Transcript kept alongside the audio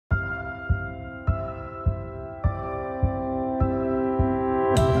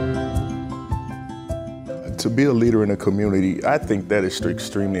To be a leader in a community, I think that is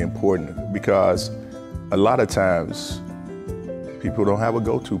extremely important because a lot of times people don't have a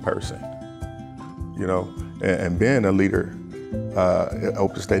go-to person, you know, and being a leader, it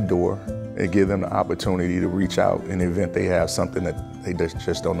opens that door and give them the opportunity to reach out in the event they have something that they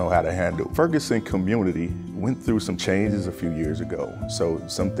just don't know how to handle. Ferguson community went through some changes a few years ago, so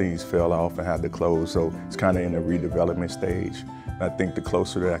some things fell off and had to close, so it's kind of in a redevelopment stage. I think the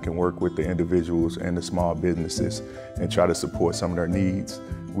closer that I can work with the individuals and the small businesses and try to support some of their needs,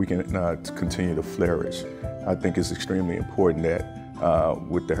 we can continue to flourish. I think it's extremely important that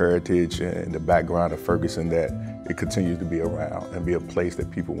with the heritage and the background of Ferguson that it continues to be around and be a place that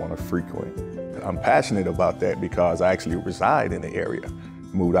people want to frequent. I'm passionate about that because I actually reside in the area.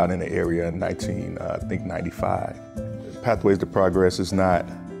 Moved out in the area in 95. Pathways to Progress is not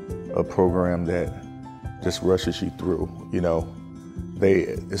a program that just rushes you through, you know.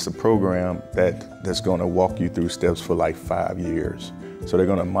 It's a program that's going to walk you through steps for like 5 years. So they're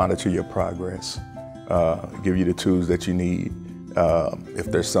going to monitor your progress, give you the tools that you need.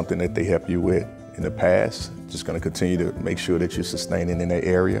 If there's something that they help you with in the past, just going to continue to make sure that you're sustaining in that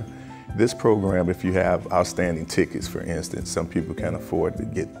area. This program, if you have outstanding tickets, for instance, some people can't afford to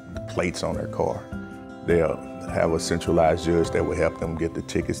get the plates on their car. They'll have a centralized judge that will help them get the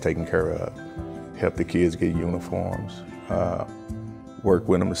tickets taken care of, help the kids get uniforms, work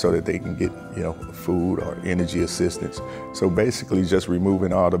with them so that they can get, you know, food or energy assistance. So basically just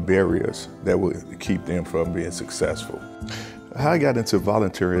removing all the barriers that would keep them from being successful. How I got into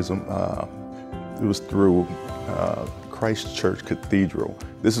volunteerism, it was through Christ Church Cathedral.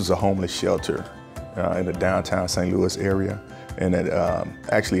 This is a homeless shelter in the downtown St. Louis area, and it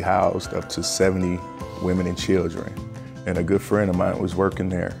actually housed up to 70 women and children. And a good friend of mine was working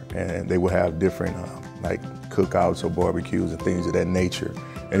there, and they would have different like cookouts or barbecues and things of that nature.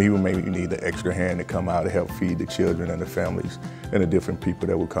 And he would maybe need an extra hand to come out to help feed the children and the families and the different people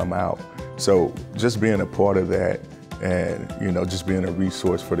that would come out. So just being a part of that and, you know, just being a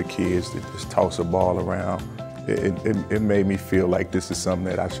resource for the kids to just toss a ball around, it made me feel like this is something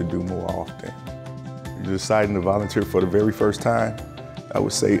that I should do more often. Deciding to volunteer for the very first time, I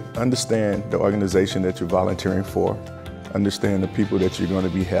would say understand the organization that you're volunteering for, understand the people that you're going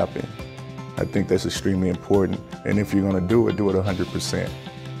to be helping. I think that's extremely important, and if you're going to do it 100%.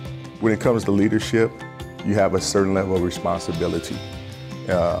 When it comes to leadership, you have a certain level of responsibility,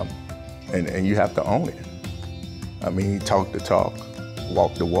 and you have to own it. I mean, talk the talk,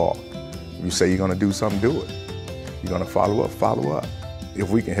 walk the walk. If you say you're going to do something, do it. You're going to follow up. If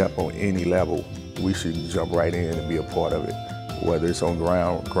we can help on any level, we should jump right in and be a part of it, whether it's on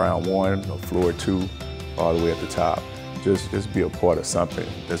ground one or floor 2, all the way at the top. Just be a part of something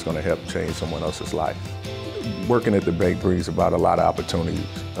that's going to help change someone else's life. Working at the bank brings about a lot of opportunities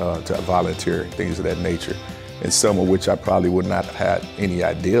to volunteer, things of that nature, and some of which I probably would not have had any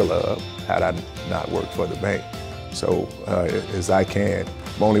idea of had I not worked for the bank. So as I can,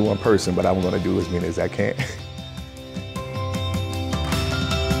 I'm only one person, but I'm going to do as many as I can.